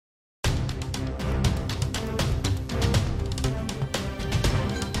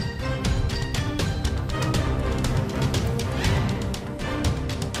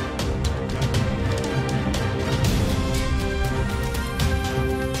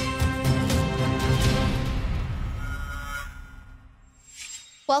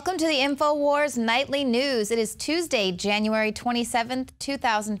Welcome to the INFOWARS Nightly News. It is Tuesday, January 27th,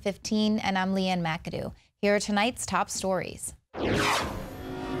 2015, and I'm Leanne McAdoo. Here are tonight's top stories.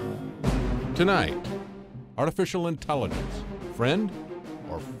 Tonight, artificial intelligence, friend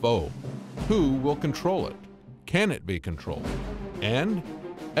or foe? Who will control it? Can it be controlled? And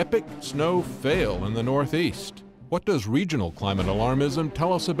epic snow fail in the Northeast. What does regional climate alarmism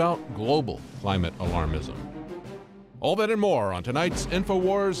tell us about global climate alarmism? All that and more on tonight's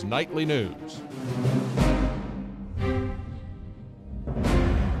INFOWARS Nightly News.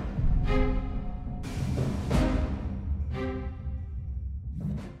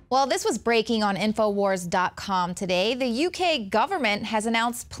 Well, this was breaking on Infowars.com today. The UK government has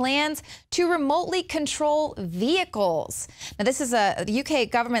announced plans to remotely control vehicles. Now, this is the UK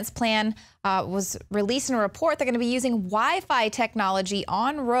government's plan was released in a report. They're going to be using Wi-Fi technology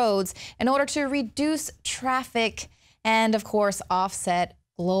on roads in order to reduce traffic and, of course, offset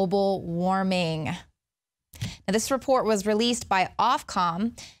global warming. Now, this report was released by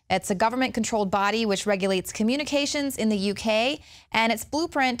Ofcom. It's a government-controlled body which regulates communications in the UK, and its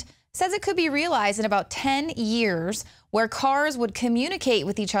blueprint says it could be realized in about 10 years, where cars would communicate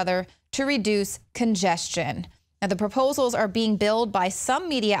with each other to reduce congestion. Now, the proposals are being billed by some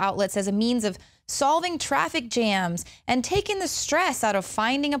media outlets as a means of solving traffic jams and taking the stress out of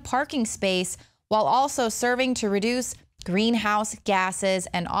finding a parking space, while also serving to reduce greenhouse gases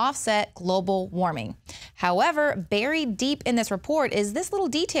and offset global warming. However, buried deep in this report is this little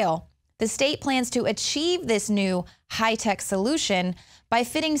detail. The state plans to achieve this new high-tech solution by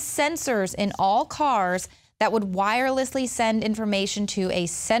fitting sensors in all cars that would wirelessly send information to a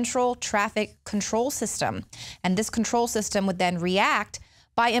central traffic control system. And this control system would then react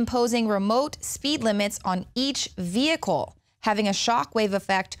by imposing remote speed limits on each vehicle, having a shockwave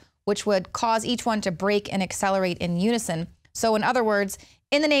effect which would cause each one to brake and accelerate in unison. So in other words,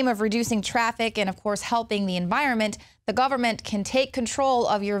 in the name of reducing traffic and, of course, helping the environment, the government can take control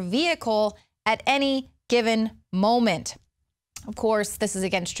of your vehicle at any given moment. Of course, this is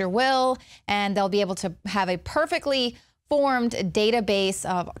against your will, and they'll be able to have a perfectly formed database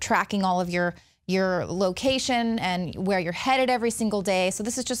of tracking all of your location and where you're headed every single day. So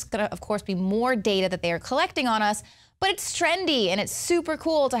this is just going to, of course, be more data that they are collecting on us. But it's trendy and it's super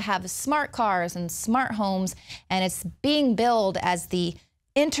cool to have smart cars and smart homes, and it's being billed as the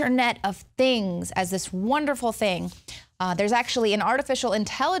Internet of Things, as this wonderful thing. There's actually an artificial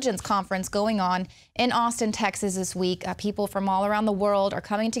intelligence conference going on in Austin, Texas this week. People from all around the world are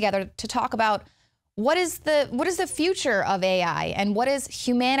coming together to talk about what is the future of AI and what is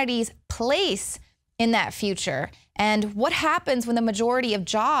humanity's place in that future, and what happens when the majority of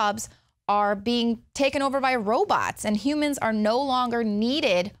jobs are being taken over by robots and humans are no longer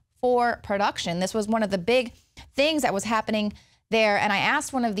needed for production. This was one of the big things that was happening there. And I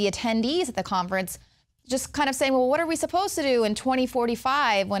asked one of the attendees at the conference, just kind of saying, well, what are we supposed to do in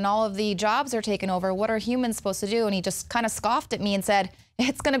 2045 when all of the jobs are taken over? What are humans supposed to do? And he just kind of scoffed at me and said,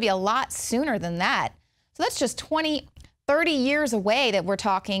 it's going to be a lot sooner than that. So that's just 20, 30 years away that we're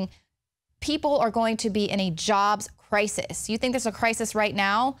talking. People are going to be in a jobs crisis. You think there's a crisis right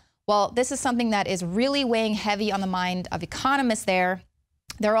now? Well, this is something that is really weighing heavy on the mind of economists there.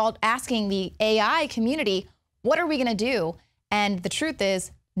 They're all asking the AI community, what are we going to do? And the truth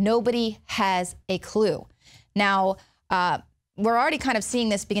is, nobody has a clue. Now, we're already kind of seeing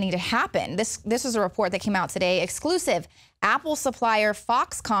this beginning to happen. This is a report that came out today. Exclusive. Apple supplier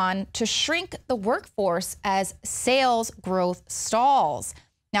Foxconn to shrink the workforce as sales growth stalls.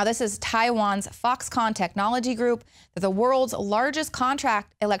 Now, this is Taiwan's Foxconn Technology Group. They're the world's largest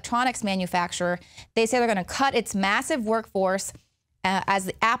contract electronics manufacturer. They say they're going to cut its massive workforce as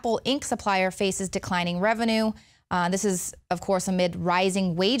the Apple Inc. supplier faces declining revenue. This is, of course, amid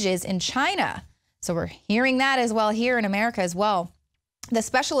rising wages in China. So we're hearing that as well here in America as well. The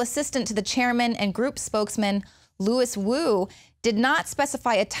special assistant to the chairman and group spokesman, Louis Wu, did not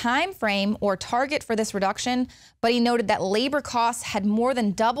specify a time frame or target for this reduction, but he noted that labor costs had more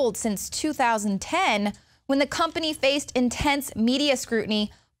than doubled since 2010, when the company faced intense media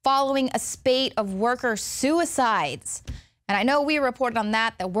scrutiny following a spate of worker suicides. And I know we reported on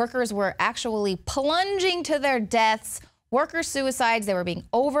that workers were actually plunging to their deaths, worker suicides, they were being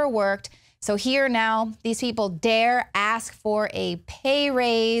overworked. So here now, these people dare ask for a pay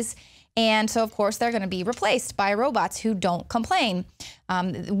raise. And so, of course, they're going to be replaced by robots who don't complain.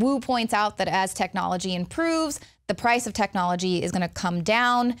 Wu points out that as technology improves, the price of technology is going to come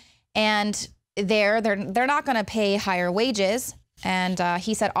down, and they're not going to pay higher wages. And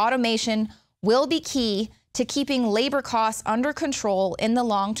he said automation will be key to keeping labor costs under control in the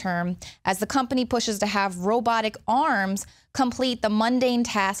long term as the company pushes to have robotic arms complete the mundane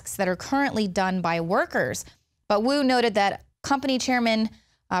tasks that are currently done by workers. But Wu noted that company chairman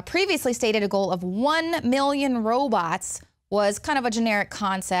previously stated a goal of 1 million robots was kind of a generic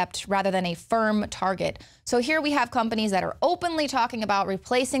concept rather than a firm target. So here we have companies that are openly talking about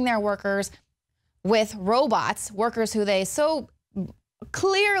replacing their workers with robots, workers who they so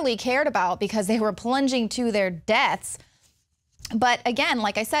clearly cared about because they were plunging to their deaths. But again,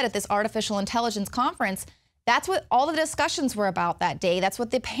 like I said, at this artificial intelligence conference, that's what all the discussions were about that day. That's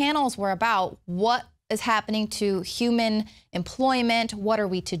what the panels were about. What is happening to human employment? What are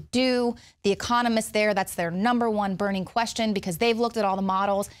we to do? The economists there, that's their #1 burning question because they've looked at all the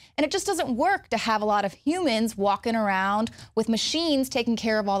models and it just doesn't work to have a lot of humans walking around with machines taking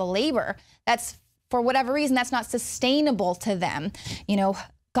care of all the labor. That's, for whatever reason, that's not sustainable to them. You know,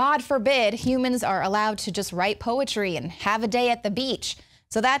 God forbid humans are allowed to just write poetry and have a day at the beach.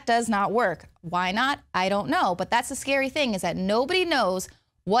 So that does not work. Why not? I don't know. But that's the scary thing, is that nobody knows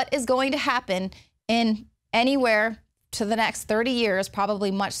what is going to happen in anywhere to the next 30 years,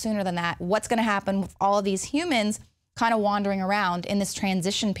 probably much sooner than that. What's going to happen with all of these humans kind of wandering around in this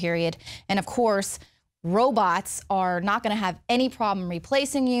transition period? And of course, robots are not going to have any problem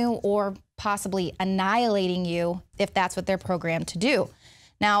replacing you or possibly annihilating you if that's what they're programmed to do.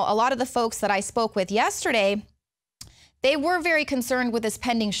 Now, a lot of the folks that I spoke with yesterday, they were very concerned with this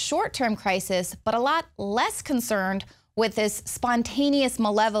pending short-term crisis, but a lot less concerned with this spontaneous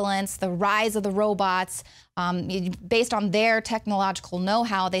malevolence, the rise of the robots. Based on their technological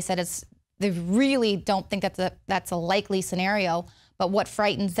know-how, they said they really don't think that's a likely scenario. But what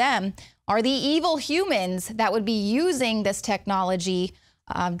frightens them are the evil humans that would be using this technology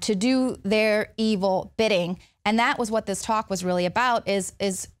to do their evil bidding. And that was what this talk was really about, is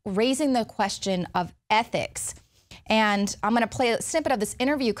raising the question of ethics. And I'm going to play a snippet of this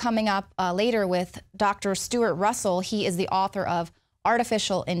interview coming up later with Dr. Stuart Russell. He is the author of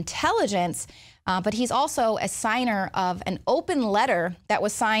Artificial Intelligence, but he's also a signer of an open letter that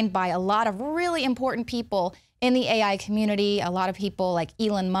was signed by a lot of really important people in the AI community, a lot of people like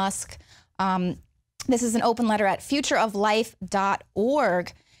Elon Musk. This is an open letter at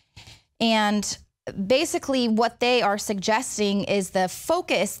futureoflife.org. And basically what they are suggesting is the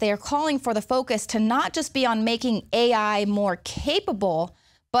focus, they are calling for the focus to not just be on making AI more capable,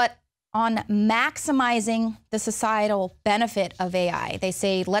 but on maximizing the societal benefit of AI. They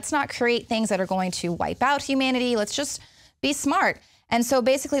say, let's not create things that are going to wipe out humanity. Let's just be smart. And so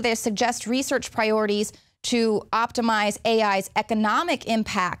basically they suggest research priorities to optimize AI's economic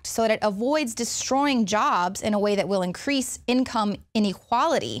impact so that it avoids destroying jobs in a way that will increase income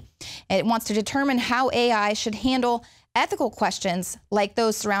inequality. It wants to determine how AI should handle ethical questions like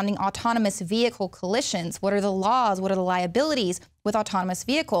those surrounding autonomous vehicle collisions. What are the laws? What are the liabilities with autonomous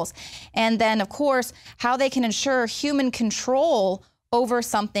vehicles? And then, of course, how they can ensure human control over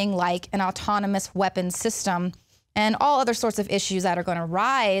something like an autonomous weapons system and all other sorts of issues that are going to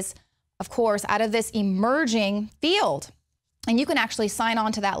rise, of course, out of this emerging field. And you can actually sign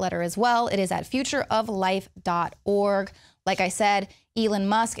on to that letter as well. It is at futureoflife.org. Like I said, Elon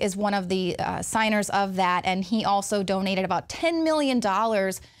Musk is one of the signers of that, and he also donated about $10 million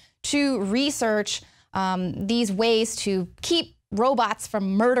to research these ways to keep robots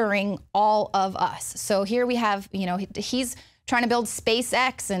from murdering all of us. So here we have, you know, he's trying to build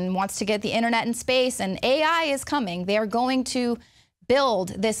SpaceX and wants to get the internet in space, and AI is coming. They're going to build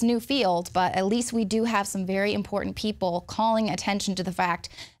this new field, but at least we do have some very important people calling attention to the fact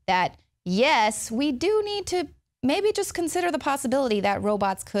that, yes, we do need to maybe just consider the possibility that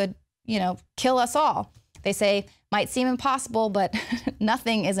robots could, you know, kill us all. They say might seem impossible, but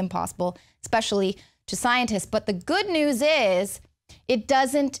nothing is impossible, especially to scientists. But the good news is it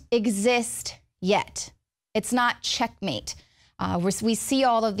doesn't exist yet. It's not checkmate. We see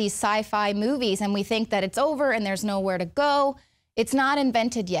all of these sci-fi movies and we think that it's over and there's nowhere to go. It's not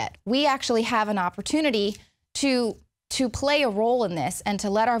invented yet. We actually have an opportunity to play a role in this and to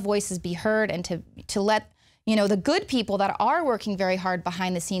let our voices be heard and to let, you know, the good people that are working very hard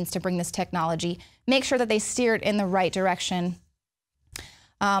behind the scenes to bring this technology, make sure that they steer it in the right direction.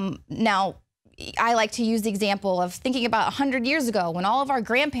 Now, I like to use the example of thinking about 100 years ago when all of our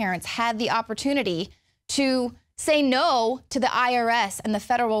grandparents had the opportunity to say no to the IRS and the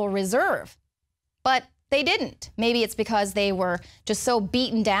Federal Reserve, but they didn't. Maybe it's because they were just so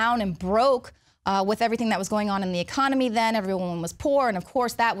beaten down and broke with everything that was going on in the economy then. Everyone was poor, and of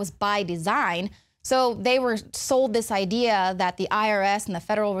course that was by design. So they were sold this idea that the IRS and the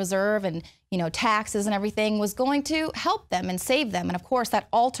Federal Reserve and, taxes and everything was going to help them and save them. And of course, that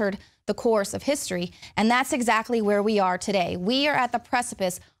altered the course of history. And that's exactly where we are today. We are at the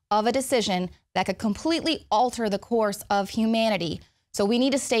precipice of a decision that could completely alter the course of humanity. So we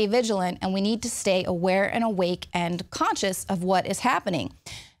need to stay vigilant, and we need to stay aware and awake and conscious of what is happening.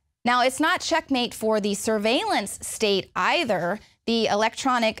 Now, it's not checkmate for the surveillance state either. The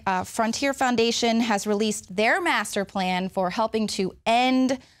Electronic Frontier Foundation has released their master plan for helping to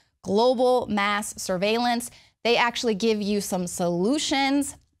end global mass surveillance. They actually give you some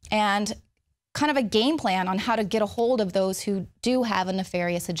solutions and kind of a game plan on how to get a hold of those who do have a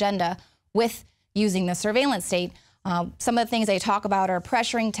nefarious agenda with using the surveillance state. Some of the things they talk about are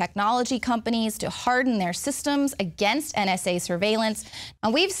pressuring technology companies to harden their systems against NSA surveillance.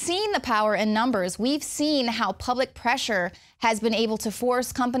 And we've seen the power in numbers. We've seen how public pressure has been able to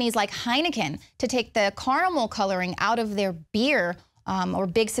force companies like Heineken to take the caramel coloring out of their beer, or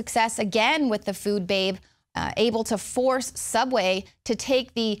big success again with the Food Babe, able to force Subway to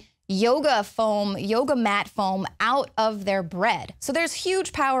take the yoga mat foam out of their bread. So there's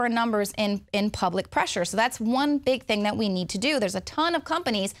huge power in numbers in public pressure. So that's one big thing that we need to do. There's a ton of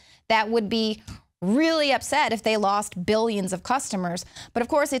companies that would be really upset if they lost billions of customers. But of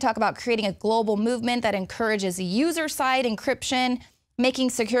course, they talk about creating a global movement that encourages user-side encryption,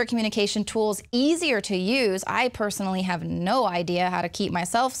 making secure communication tools easier to use. I personally have no idea how to keep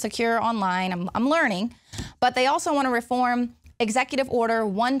myself secure online. I'm learning. But they also want to reform Executive Order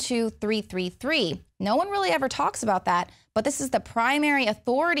 12333. No one really ever talks about that, but this is the primary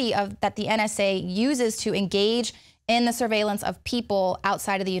authority that the NSA uses to engage in the surveillance of people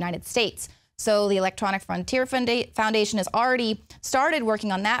outside of the United States. So the Electronic Frontier Foundation has already started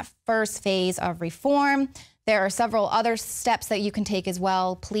working on that first phase of reform. There are several other steps that you can take as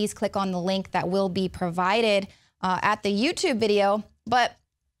well. Please click on the link that will be provided at the YouTube video. But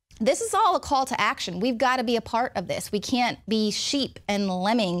this is all a call to action. We've got to be a part of this. We can't be sheep and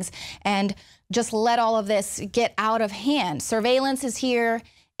lemmings and just let all of this get out of hand. Surveillance is here.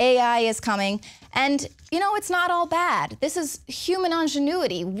 AI is coming. And, it's not all bad. This is human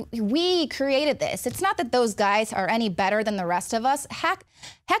ingenuity. We created this. It's not that those guys are any better than the rest of us. Half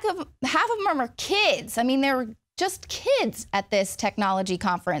of them are kids. I mean, they're just kids at this technology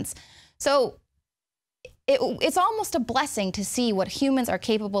conference. So it's almost a blessing to see what humans are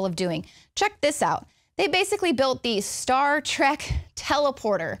capable of doing. Check this out. They basically built the Star Trek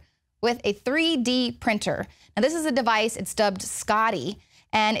teleporter with a 3D printer. Now, this is a device, it's dubbed Scotty,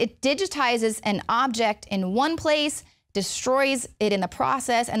 and it digitizes an object in one place, destroys it in the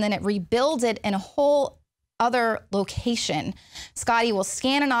process, and then it rebuilds it in a whole other location. Scotty will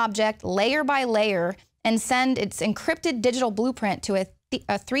scan an object layer by layer and send its encrypted digital blueprint to a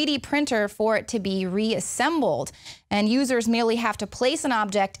 3D printer for it to be reassembled. And users merely have to place an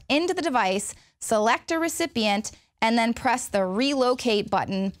object into the device, select a recipient, and then press the relocate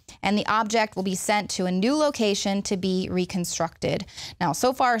button, and the object will be sent to a new location to be reconstructed. Now,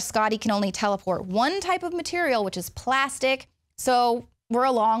 so far, Scotty can only teleport one type of material, which is plastic, so we're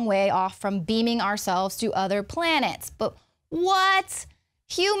a long way off from beaming ourselves to other planets. But what?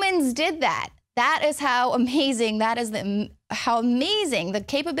 Humans did that. That is how amazing, how amazing the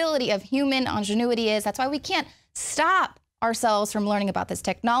capability of human ingenuity is. That's why we can't stop ourselves from learning about this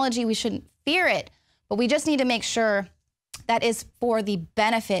technology. We shouldn't fear it, but we just need to make sure that is for the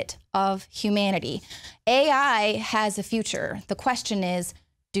benefit of humanity. AI has a future. The question is,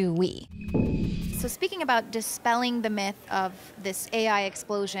 do we? So speaking about dispelling the myth of this AI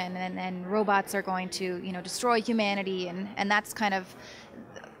explosion and robots are going to, destroy humanity, and that's kind of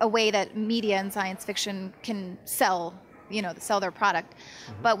a way that media and science fiction can sell their product.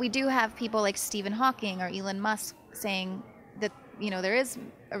 Mm-hmm. But we do have people like Stephen Hawking or Elon Musk saying that, there is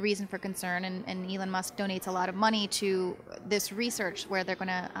a reason for concern, and Elon Musk donates a lot of money to this research where they're going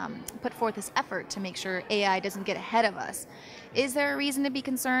to put forth this effort to make sure AI doesn't get ahead of us. Is there a reason to be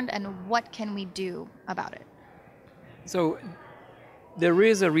concerned, and what can we do about it? So there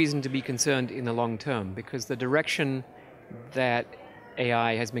is a reason to be concerned in the long term, because the direction that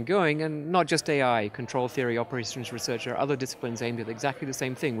AI has been going, and not just AI, control theory, operations research, or other disciplines aimed at exactly the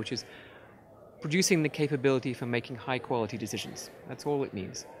same thing, which is producing the capability for making high-quality decisions. That's all it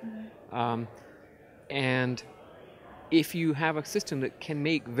means. Mm-hmm. And if you have a system that can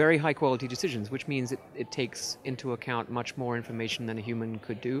make very high-quality decisions, which means it takes into account much more information than a human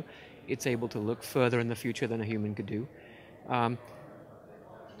could do, it's able to look further in the future than a human could do.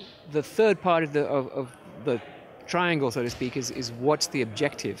 The third part of the triangle, so to speak, is what's the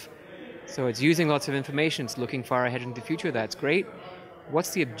objective? So it's using lots of information, it's looking far ahead into the future, that's great.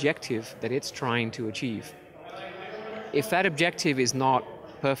 what's the objective that it's trying to achieve? If that objective is not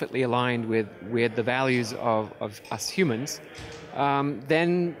perfectly aligned with the values of us humans,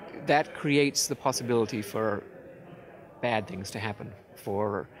 then that creates the possibility for bad things to happen.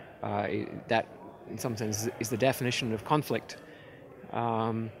 That, in some sense, is the definition of conflict.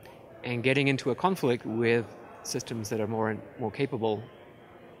 And getting into a conflict with systems that are more capable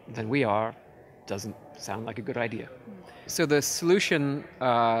than we are doesn't sound like a good idea. So the solution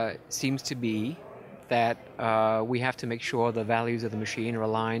seems to be that we have to make sure the values of the machine are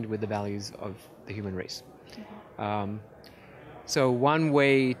aligned with the values of the human race. So one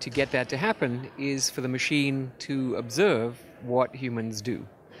way to get that to happen is for the machine to observe what humans do.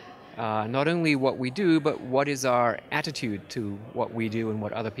 Not only what we do, but what is our attitude to what we do and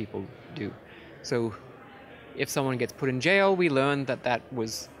what other people do. So if someone gets put in jail, we learn that that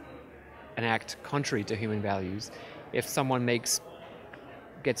was an act contrary to human values. If someone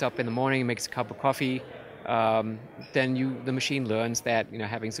gets up in the morning and makes a cup of coffee, then the machine learns that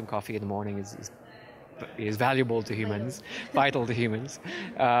having some coffee in the morning is valuable to humans, vital to humans,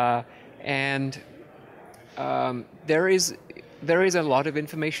 and there is a lot of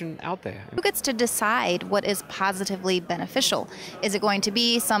information out there. Who gets to decide what is positively beneficial? Is it going to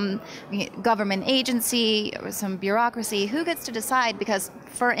be some government agency or some bureaucracy? Who gets to decide? Because,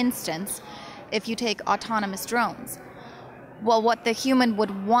 for instance, if you take autonomous drones, well, what the human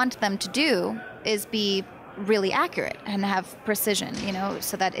would want them to do is be really accurate and have precision,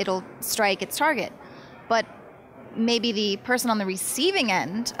 so that it'll strike its target. But maybe the person on the receiving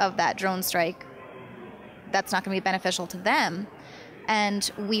end of that drone strike, that's not going to be beneficial to them. And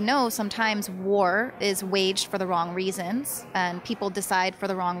we know sometimes war is waged for the wrong reasons, and people decide for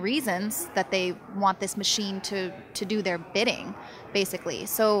the wrong reasons that they want this machine to do their bidding, basically.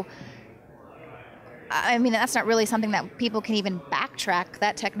 So, I mean, that's not really something that people can even backtrack.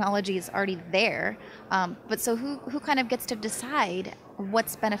 That technology is already there. But so who kind of gets to decide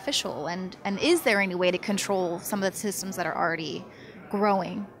what's beneficial? And is there any way to control some of the systems that are already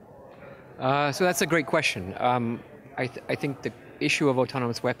growing? So that's a great question. I think the issue of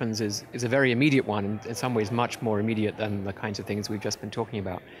autonomous weapons is a very immediate one, and in some ways much more immediate than the kinds of things we've just been talking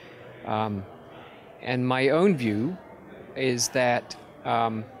about. And my own view is that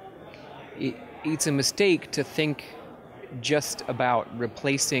it's a mistake to think just about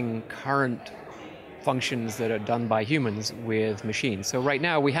replacing current functions that are done by humans with machines. So right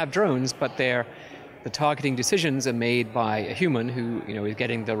now we have drones, but the targeting decisions are made by a human who is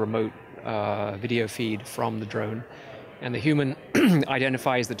getting the remote video feed from the drone, and the human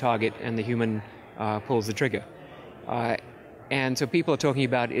identifies the target, and the human pulls the trigger. And so people are talking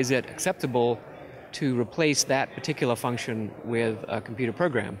about, is it acceptable to replace that particular function with a computer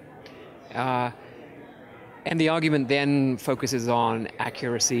program? And the argument then focuses on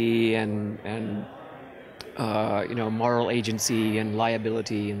accuracy and moral agency and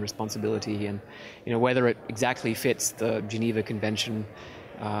liability and responsibility, and whether it exactly fits the Geneva Convention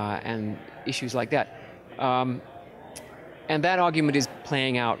and issues like that. And that argument is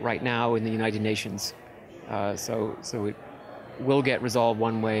playing out right now in the United Nations. So it will get resolved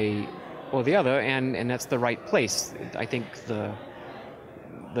one way or the other, and that's the right place. I think the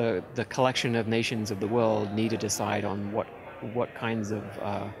collection of nations of the world need to decide on what kinds of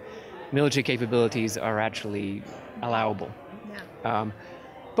military capabilities are actually allowable. Yeah.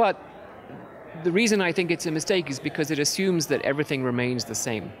 But the reason I think it's a mistake is because it assumes that everything remains the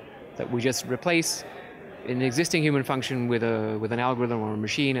same, that we just replace an existing human function with an algorithm or a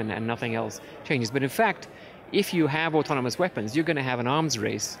machine, and nothing else changes. But in fact, if you have autonomous weapons, you're going to have an arms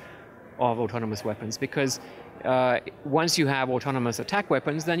race of autonomous weapons, because once you have autonomous attack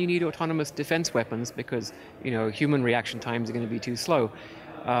weapons, then you need autonomous defense weapons, because human reaction times are going to be too slow.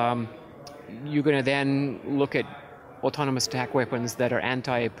 You're going to then look at autonomous attack weapons that are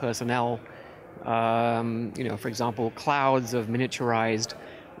anti-personnel. For example, clouds of miniaturized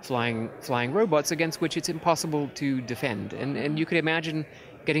flying robots against which it's impossible to defend. And you could imagine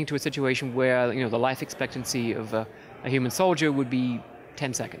getting to a situation where the life expectancy of a human soldier would be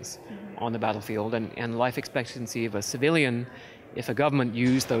 10 seconds on the battlefield, and life expectancy of a civilian, if a government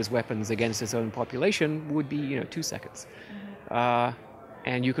used those weapons against its own population, would be 2 seconds.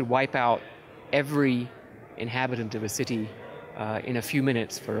 And you could wipe out every inhabitant of a city in a few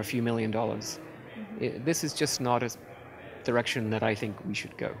minutes for a few $1 million. This is just not a direction that I think we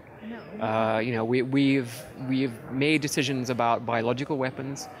should go. No. We've made decisions about biological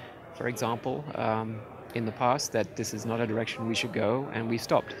weapons, for example, in the past, that this is not a direction we should go, and we've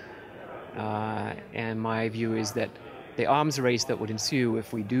stopped. And my view is that the arms race that would ensue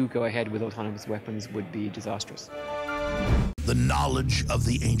if we do go ahead with autonomous weapons would be disastrous. The knowledge of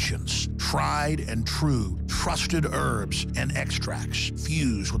the ancients, tried and true, trusted herbs and extracts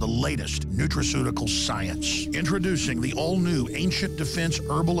fused with the latest nutraceutical science. Introducing the all-new Ancient Defense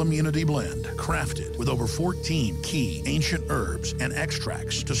Herbal Immunity Blend, crafted with over 14 key ancient herbs and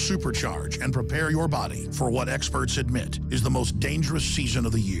extracts to supercharge and prepare your body for what experts admit is the most dangerous season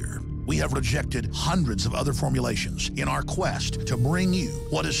of the year. We have rejected hundreds of other formulations in our quest to bring you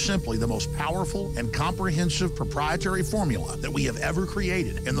what is simply the most powerful and comprehensive proprietary formula that we have ever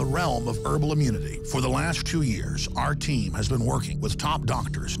created in the realm of herbal immunity. For the last 2 years, our team has been working with top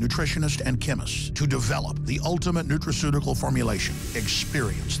doctors, nutritionists, and chemists to develop the ultimate nutraceutical formulation.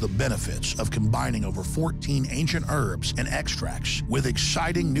 Experience the benefits of combining over 14 ancient herbs and extracts with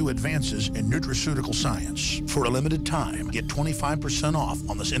exciting new advances in nutraceutical science. For a limited time, get 25% off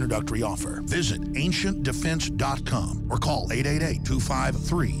on this introductory offer. Visit ancientdefense.com or call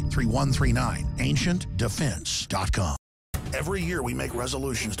 888-253-3139. ancientdefense.com. Every year we make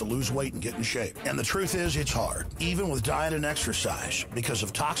resolutions to lose weight and get in shape. And the truth is, it's hard, even with diet and exercise, because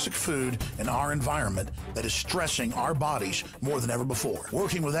of toxic food and our environment that is stressing our bodies more than ever before.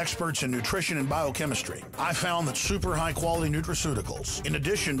 Working with experts in nutrition and biochemistry, I found that super high-quality nutraceuticals, in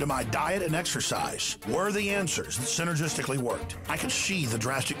addition to my diet and exercise, were the answers that synergistically worked. I could see the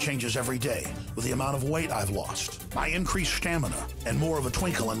drastic changes every day with the amount of weight I've lost, my increased stamina, and more of a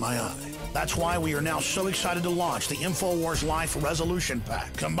twinkle in my eye. That's why we are now so excited to launch the INFOWARS Life Resolution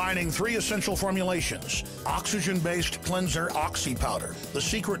Pack, combining 3 essential formulations: oxygen-based cleanser Oxy Powder, the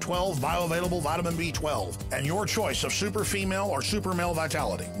Secret 12 bioavailable vitamin B12, and your choice of super female or super male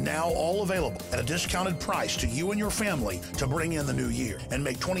vitality. Now all available at a discounted price to you and your family to bring in the new year and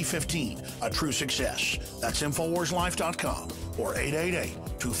make 2015 a true success. That's InfoWarsLife.com or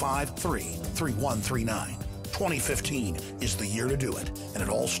 888-253-3139. 2015 is the year to do it, and it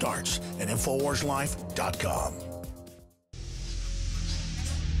all starts at InfoWarsLife.com.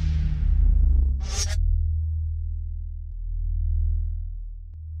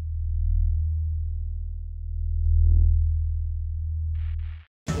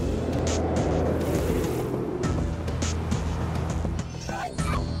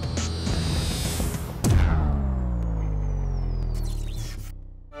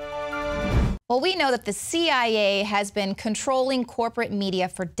 Well, we know that the CIA has been controlling corporate media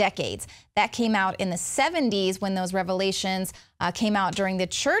for decades. That came out in the 70s when those revelations came out during the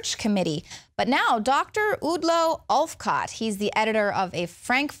Church Committee. But now Dr. Udlo Ulfkot, he's the editor of a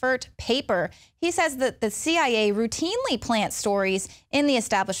Frankfurt paper. He says that the CIA routinely plants stories in the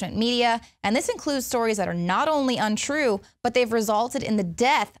establishment media, and this includes stories that are not only untrue, but they've resulted in the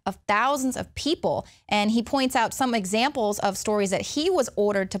death of thousands of people. And he points out some examples of stories that he was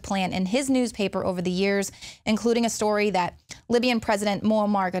ordered to plant in his newspaper over the years, including a story that Libyan President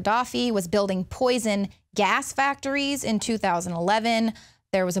Muammar Gaddafi was building poison gas factories in 2011.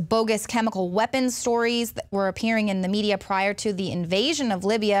 There was a bogus chemical weapons stories that were appearing in the media prior to the invasion of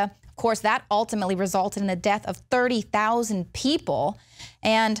Libya. Of course, that ultimately resulted in the death of 30,000 people.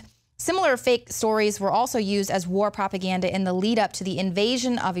 And similar fake stories were also used as war propaganda in the lead up to the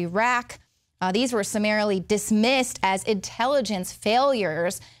invasion of Iraq. These were summarily dismissed as intelligence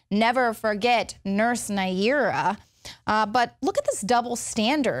failures. Never forget Nurse Naira. But look at this double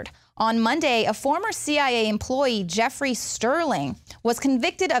standard. On Monday, a former CIA employee, Jeffrey Sterling, was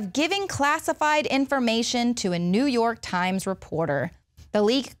convicted of giving classified information to a New York Times reporter. The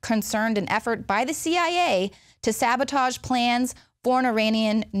leak concerned an effort by the CIA to sabotage plans for an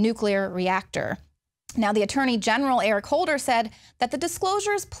Iranian nuclear reactor. Now, the Attorney General, Eric Holder, said that the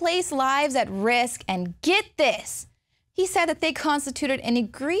disclosures place lives at risk, and get this, he said that they constituted an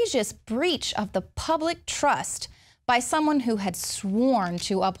egregious breach of the public trust by someone who had sworn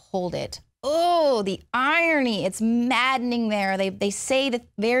to uphold it. Oh, the irony. It's maddening there. They say the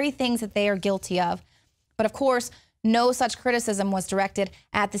very things that they are guilty of. But of course, no such criticism was directed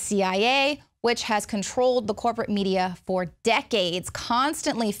at the CIA, which has controlled the corporate media for decades,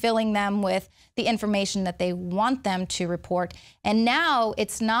 constantly filling them with the information that they want them to report. And now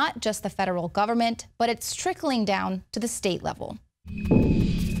it's not just the federal government, but it's trickling down to the state level.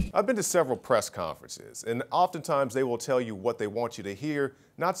 I've been to several press conferences, and oftentimes they will tell you what they want you to hear,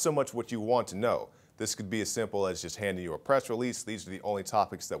 not so much what you want to know. This could be as simple as just handing you a press release, these are the only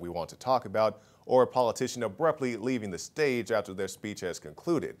topics that we want to talk about, or a politician abruptly leaving the stage after their speech has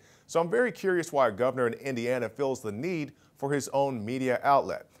concluded. So I'm very curious why a governor in Indiana feels the need for his own media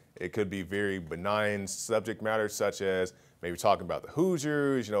outlet. It could be very benign subject matter, such as maybe talking about the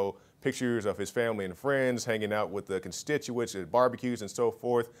Hoosiers, pictures of his family and friends hanging out with the constituents at barbecues and so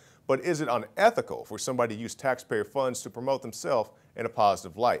forth. But is it unethical for somebody to use taxpayer funds to promote themselves in a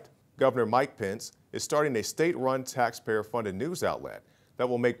positive light? Governor Mike Pence is starting a state-run, taxpayer-funded news outlet that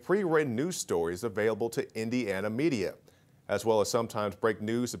will make pre-written news stories available to Indiana media, as well as sometimes break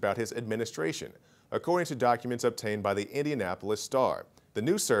news about his administration, according to documents obtained by the Indianapolis Star. The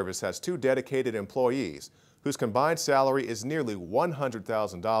news service has 2 dedicated employees whose combined salary is nearly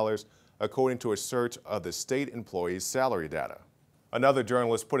 $100,000, according to a search of the state employees' salary data. Another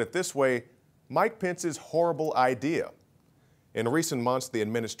journalist put it this way: Mike Pence's horrible idea. In recent months, the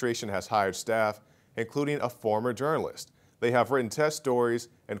administration has hired staff, including a former journalist. They have written test stories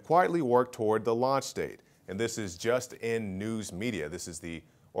and quietly worked toward the launch date. And this is Just In News Media. This is the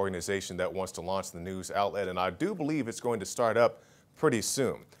organization that wants to launch the news outlet, and I do believe it's going to start up pretty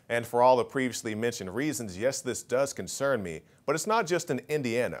soon. And for all the previously mentioned reasons, yes, this does concern me, but it's not just in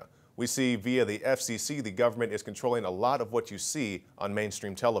Indiana. We see via the FCC, the government is controlling a lot of what you see on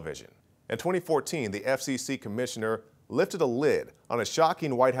mainstream television. In 2014, the FCC commissioner lifted a lid on a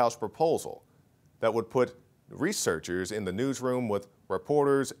shocking White House proposal that would put researchers in the newsroom with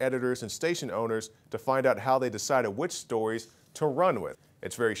reporters, editors, and station owners to find out how they decided which stories to run with.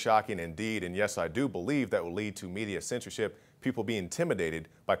 It's very shocking indeed, and yes, I do believe that will lead to media censorship, people being intimidated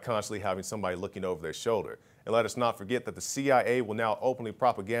by constantly having somebody looking over their shoulder. And let us not forget that the CIA will now openly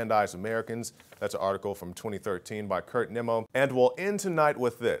propagandize Americans. That's an article from 2013 by Kurt Nimmo. And we'll end tonight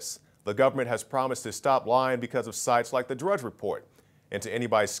with this. The government has promised to stop lying because of sites like the Drudge Report. And to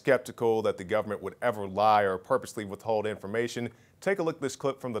anybody skeptical that the government would ever lie or purposely withhold information, take a look at this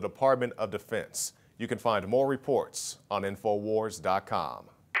clip from the Department of Defense. You can find more reports on INFOWARS.com.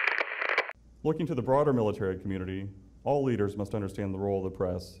 Looking to the broader military community, all leaders must understand the role of the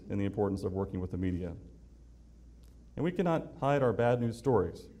press and the importance of working with the media. And we cannot hide our bad news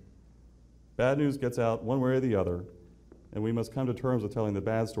stories. Bad news gets out one way or the other, and we must come to terms with telling the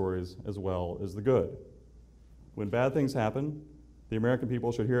bad stories as well as the good. When bad things happen, the American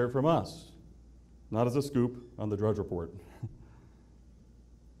people should hear it from us, not as a scoop on the Drudge Report.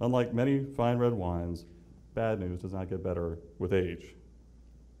 Unlike many fine red wines, bad news does not get better with age.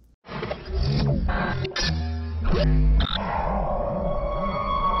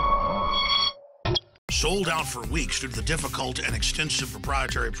 Sold out for weeks due to the difficult and extensive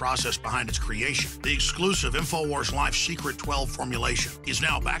proprietary process behind its creation, the exclusive INFOWARS Life Secret 12 formulation is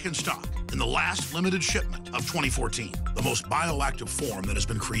now back in stock in the last limited shipment of 2014. The most bioactive form that has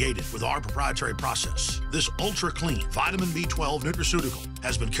been created with our proprietary process. This ultra-clean vitamin B12 nutraceutical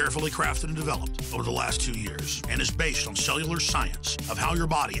has been carefully crafted and developed over the last 2 years and is based on cellular science of how your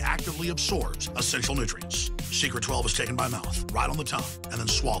body actively absorbs essential nutrients. Secret 12 is taken by mouth, right on the tongue, and then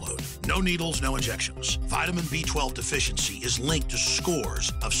swallowed. No needles, no injections. Vitamin B12 deficiency is linked to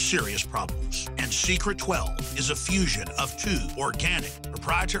scores of serious problems. And Secret 12 is a fusion of 2 organic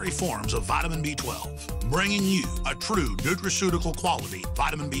proprietary forms of vitamin B12, bringing you a true nutraceutical quality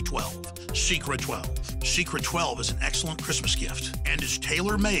vitamin B12. Secret 12. Secret 12 is an excellent Christmas gift and is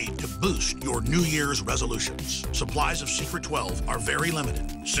tailor-made to boost your New Year's resolutions. Supplies of Secret 12 are very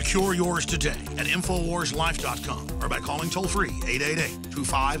limited. Secure yours today at InfoWarsLife.com or by calling toll-free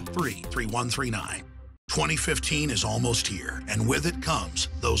 888-253-3139. 2015 is almost here, and with it comes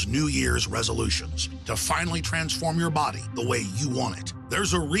those New Year's resolutions to finally transform your body the way you want it.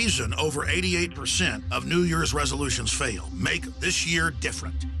 There's a reason over 88% of New Year's resolutions fail. Make this year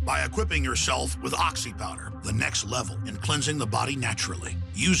different by equipping yourself with Oxy Powder, the next level in cleansing the body naturally.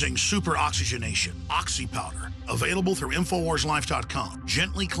 Using super oxygenation, Oxy Powder, available through InfoWarsLife.com,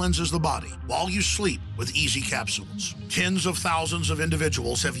 gently cleanses the body while you sleep with easy capsules. Tens of thousands of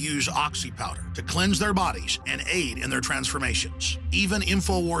individuals have used Oxy Powder to cleanse their bodies and aid in their transformations. Even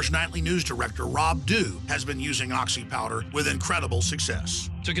InfoWars Nightly News Director Rob Dew has been using Oxy Powder with incredible success.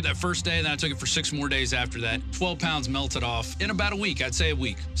 Took it that first day, then I took it for 6 more days after that. 12 pounds melted off in about a week. I'd say a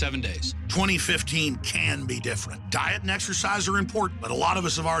week, 7 days. 2015 can be different. Diet and exercise are important, but a lot of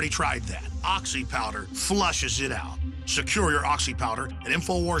us have already tried that. Oxy Powder flushes it out. Secure your Oxy Powder at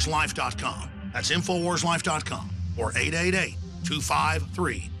InfoWarsLife.com. That's InfoWarsLife.com or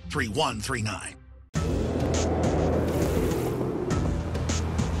 888-253-3139.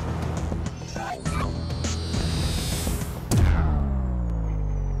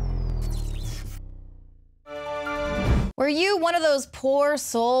 Were you one of those poor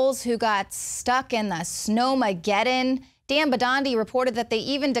souls who got stuck in the Snowmageddon? Dan Badandi reported that they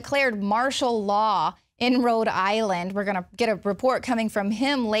even declared martial law in Rhode Island. We're going to get a report coming from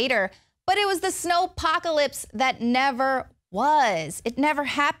him later. But it was the snowpocalypse that never was. It never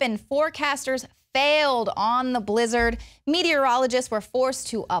happened. Forecasters failed on the blizzard. Meteorologists were forced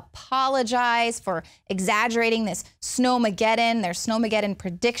to apologize for exaggerating this snowmageddon, their snowmageddon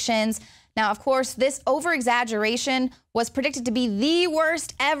predictions. Now, of course, this over-exaggeration was predicted to be the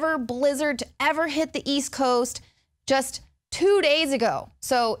worst ever blizzard to ever hit the East Coast just 2 days ago.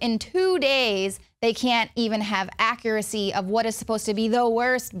 So in 2 days, they can't even have accuracy of what is supposed to be the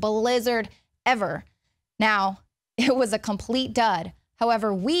worst blizzard ever. Now, it was a complete dud.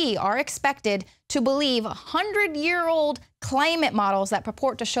 However, we are expected to believe 100-year-old climate models that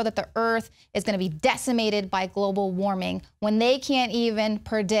purport to show that the Earth is going to be decimated by global warming when they can't even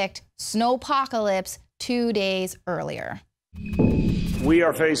predict snowpocalypse 2 days earlier. We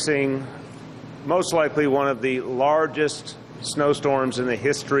are facing most likely one of the largest snowstorms in the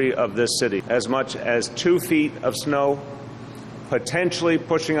history of this city. As much as 2 feet of snow, potentially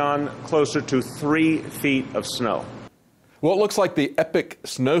pushing on closer to 3 feet of snow. Well, it looks like the epic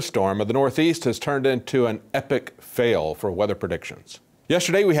snowstorm of the Northeast has turned into an epic fail for weather predictions.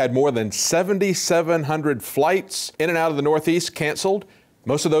 Yesterday, we had more than 7,700 flights in and out of the Northeast canceled.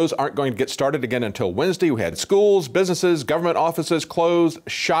 Most of those aren't going to get started again until Wednesday. We had schools, businesses, government offices closed,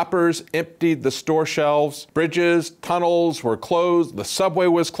 shoppers emptied the store shelves, bridges, tunnels were closed, the subway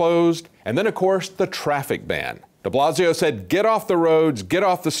was closed, and then, of course, the traffic ban. De Blasio said, get off the roads, get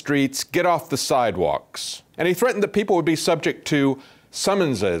off the streets, get off the sidewalks. And he threatened that people would be subject to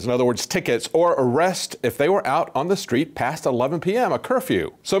summonses, in other words, tickets, or arrest if they were out on the street past 11 p.m., a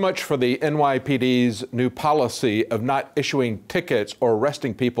curfew. So much for the NYPD's new policy of not issuing tickets or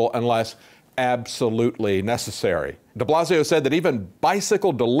arresting people unless absolutely necessary. De Blasio said that even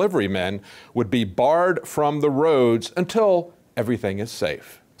bicycle delivery men would be barred from the roads until everything is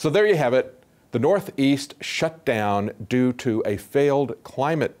safe. So there you have it. The Northeast shut down due to a failed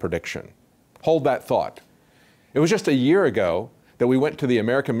climate prediction. Hold that thought. It was just a year ago that we went to the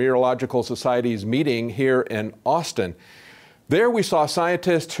American Meteorological Society's meeting here in Austin. There we saw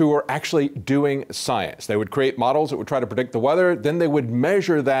scientists who were actually doing science. They would create models that would try to predict the weather, then they would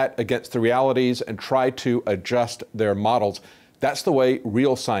measure that against the realities and try to adjust their models. That's the way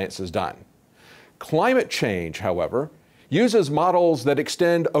real science is done. Climate change, however, uses models that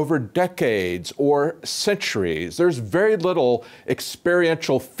extend over decades or centuries. There's very little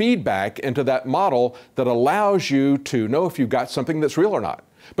experiential feedback into that model that allows you to know if you've got something that's real or not.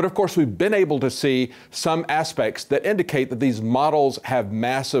 But of course, we've been able to see some aspects that indicate that these models have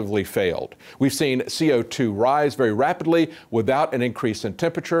massively failed. We've seen CO2 rise very rapidly without an increase in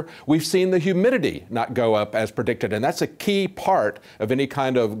temperature. We've seen the humidity not go up as predicted, and that's a key part of any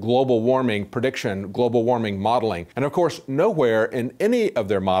kind of global warming prediction, global warming modeling. And of course, nowhere in any of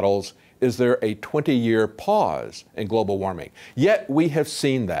their models is there a 20-year pause in global warming. Yet we have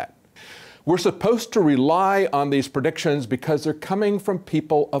seen that. We're supposed to rely on these predictions because they're coming from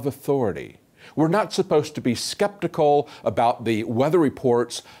people of authority. We're not supposed to be skeptical about the weather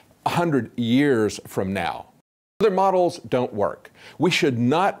reports 100 years from now. Other models don't work. We should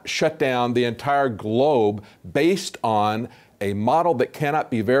not shut down the entire globe based on a model that cannot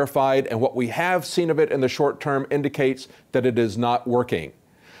be verified, and what we have seen of it in the short term indicates that it is not working.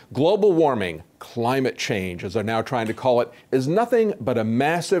 Global warming, climate change, as they're now trying to call it, is nothing but a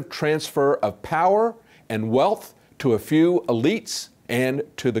massive transfer of power and wealth to a few elites and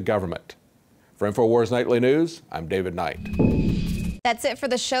to the government. For INFOWARS Nightly News, I'm David Knight. That's it for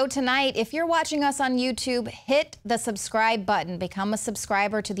the show tonight. If you're watching us on YouTube, hit the subscribe button, become a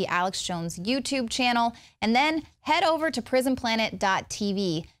subscriber to the Alex Jones YouTube channel, and then head over to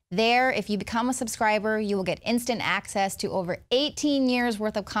prisonplanet.tv. There, if you become a subscriber, you will get instant access to over 18 years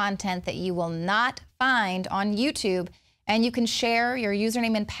worth of content that you will not find on YouTube. And you can share your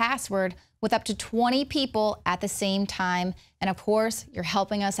username and password with up to 20 people at the same time. And of course, you're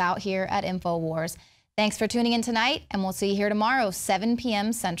helping us out here at INFOWARS. Thanks for tuning in tonight, and we'll see you here tomorrow, 7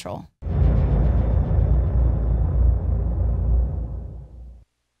 p.m. Central.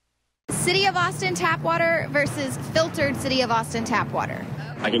 City of Austin tap water versus filtered City of Austin tap water.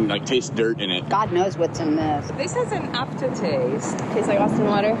 I can taste dirt in it. God knows what's in this. This has an aftertaste. Tastes like Austin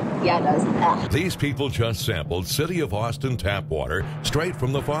water? Yeah, it does. Ugh. These people just sampled City of Austin tap water straight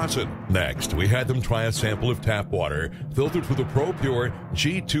from the faucet. Next, we had them try a sample of tap water filtered through the ProPure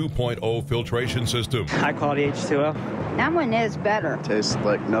G2.0 filtration system. High quality H2O. That one is better. Tastes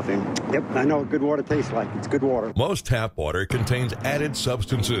like nothing. Yep, I know what good water tastes like. It's good water. Most tap water contains added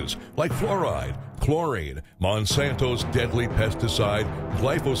substances like fluoride, chlorine, Monsanto's deadly pesticide,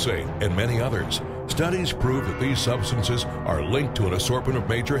 glyphosate, and many others. Studies prove that these substances are linked to an assortment of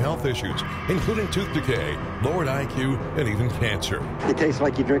major health issues, including tooth decay, lowered IQ, and even cancer. It tastes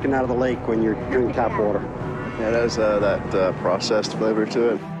like you're drinking out of the lake when you're drinking tap water. Yeah, it has that processed flavor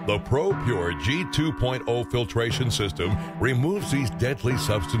to it. The ProPure G2.0 filtration system removes these deadly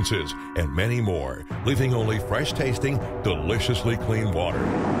substances and many more, leaving only fresh-tasting, deliciously clean water.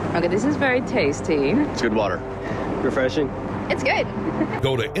 Okay, this is very tasty. It's good water. Refreshing. It's good.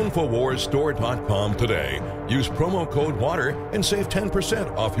 Go to InfoWarsStore.com today. Use promo code WATER and save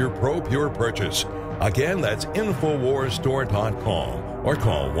 10% off your ProPure purchase. Again, that's InfoWarsStore.com or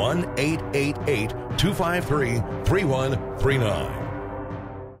call 1-888-253-3139.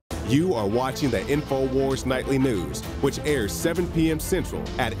 You are watching the InfoWars Nightly News, which airs 7 p.m. Central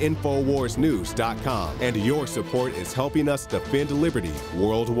at InfoWarsNews.com. And your support is helping us defend liberty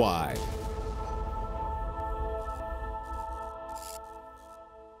worldwide.